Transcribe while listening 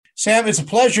Sam, it's a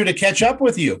pleasure to catch up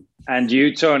with you. And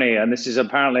you, Tony, and this is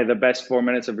apparently the best 4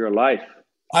 minutes of your life.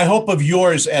 I hope of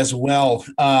yours as well.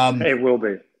 It will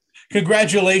be.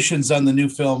 Congratulations on the new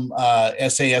film,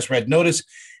 SAS Red Notice.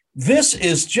 This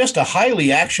is just a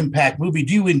highly action-packed movie.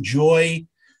 Do you enjoy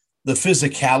the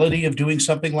physicality of doing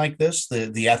something like this,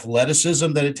 the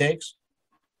athleticism that it takes?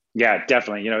 Yeah,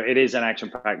 definitely. It is an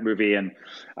action-packed movie, and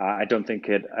I don't think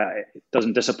it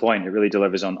doesn't disappoint. It really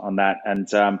delivers on that. And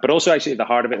but also, actually, at the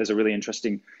heart of it, there's a really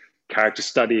interesting character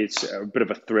study. It's a bit of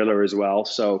a thriller as well.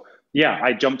 So yeah,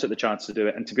 I jumped at the chance to do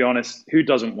it. And to be honest, who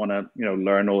doesn't want to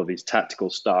learn all of these tactical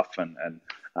stuff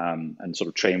and sort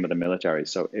of train with the military?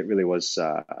 So it really was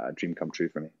a dream come true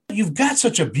for me. You've got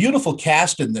such a beautiful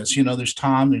cast in this. There's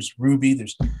Tom, there's Ruby,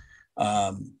 there's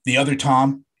the other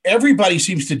Tom. Everybody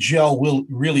seems to gel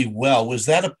really well. Was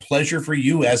that a pleasure for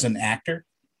you as an actor?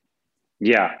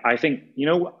 Yeah, I think,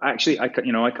 actually, I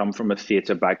come from a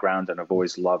theater background, and I've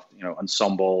always loved,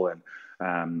 ensemble,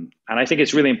 and I think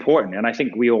it's really important. And I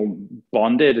think we all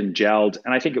bonded and gelled.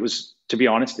 And I think it was, to be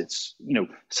honest, it's,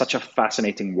 such a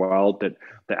fascinating world that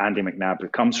Andy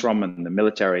McNabb comes from, and the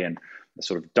military, and the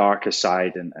sort of darker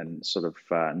side and sort of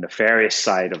nefarious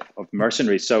side of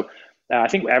mercenaries. So I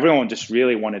think everyone just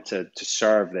really wanted to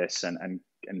serve this and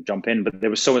jump in. But there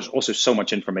was also so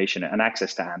much information and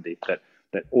access to Andy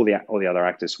that all the other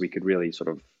actors, we could really sort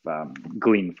of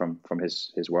glean from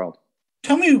his world.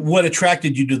 Tell me what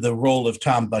attracted you to the role of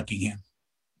Tom Buckingham.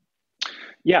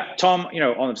 Yeah, Tom,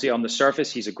 obviously on the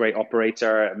surface, he's a great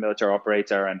operator, a military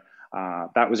operator, and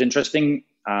that was interesting.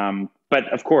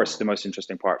 But of course, the most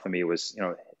interesting part for me was,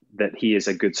 that he is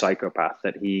a good psychopath,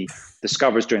 that he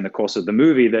discovers during the course of the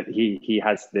movie that he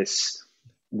has this,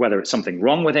 whether it's something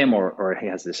wrong with him or he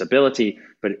has this ability,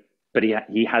 but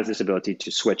he has this ability to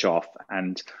switch off,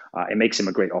 and it makes him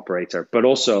a great operator. But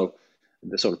also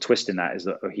the sort of twist in that is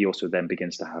that he also then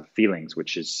begins to have feelings,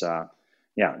 which is,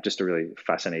 just a really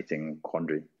fascinating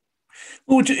quandary.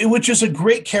 Which is a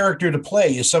great character to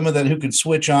play, is someone that who can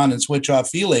switch on and switch off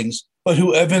feelings, but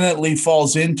who evidently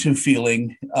falls into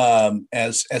feeling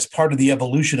as part of the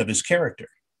evolution of his character.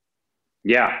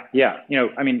 Yeah.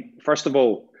 First of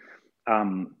all,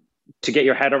 to get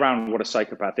your head around what a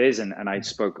psychopath is, and I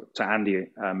spoke to Andy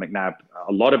McNabb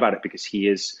a lot about it because he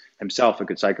is himself a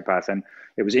good psychopath, and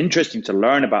it was interesting to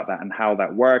learn about that and how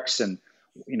that works, and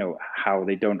how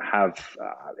they don't have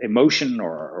emotion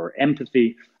or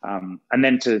empathy, and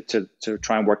then to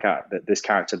try and work out that this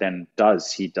character then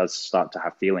does start to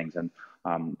have feelings, and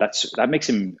that makes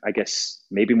him, I guess,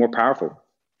 maybe more powerful.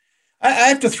 I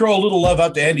have to throw a little love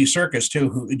out to Andy Serkis too,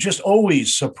 who just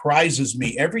always surprises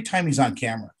me every time he's on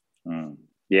camera.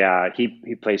 Yeah,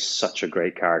 he plays such a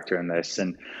great character in this,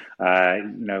 and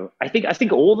I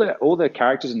think all the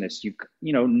characters in this,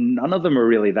 none of them are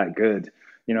really that good.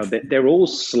 They're all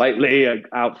slightly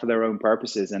out for their own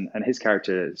purposes, and his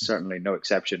character is certainly no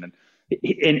exception. And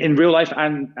in real life,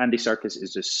 Andy Serkis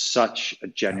is just such a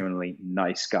genuinely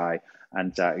nice guy,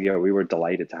 and we were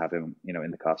delighted to have him,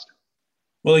 in the cast.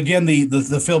 Well, again,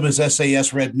 the film is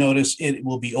SAS Red Notice. It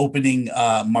will be opening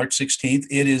March 16th.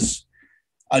 It is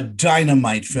a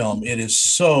dynamite film. It is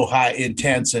so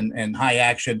intense and high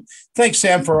action. Thanks,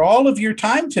 Sam, for all of your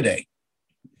time today.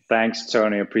 Thanks,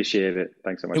 Tony. Appreciate it.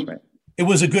 Thanks so much, mate. It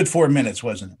was a good 4 minutes,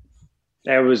 wasn't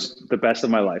it? It was the best of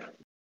my life.